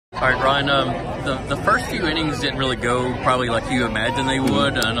All right, Ryan, the first few innings didn't really go probably like you imagined they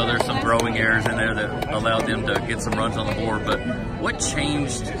would. I know there's some throwing errors in there that allowed them to get some runs on the board, but what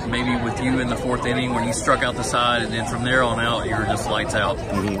changed maybe with you in the fourth inning when you struck out the side, and then from there on out, you were just lights out?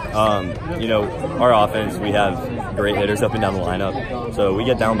 You know, our offense, we have great hitters up and down the lineup, so we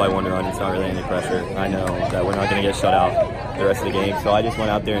get down by 1 run, it's not really any pressure. I know that we're not going to get shut out the rest of the game, so I just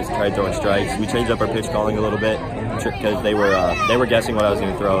went out there and tried throwing strikes. We changed up our pitch calling a little bit because they were guessing what I was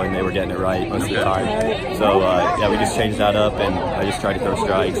going to throw, and they were getting it right most of the time. So yeah, we just changed that up, and I just tried to throw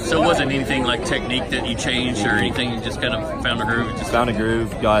strikes. So it wasn't anything like technique that you changed or anything? You just kind of found a groove? Just found a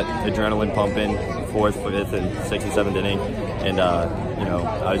groove, got adrenaline pumping, 4th, 5th, and 6th and 7th inning, and you know,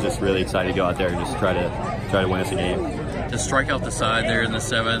 I was just really excited to go out there and just try to win us a game. To strike out the side there in the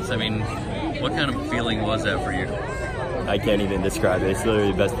 7th, I mean, what kind of feeling was that for you? I can't even describe it. It's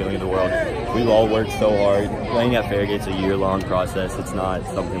literally the best feeling in the world. We've all worked so hard. Playing at Farragut's a year-long process. It's not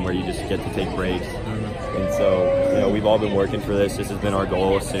something where you just get to take breaks. And so, you know, we've all been working for this. This has been our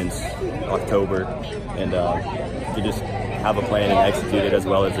goal since October. And to just have a plan and execute it as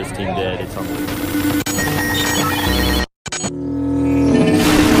well as this team did, it's unbelievable.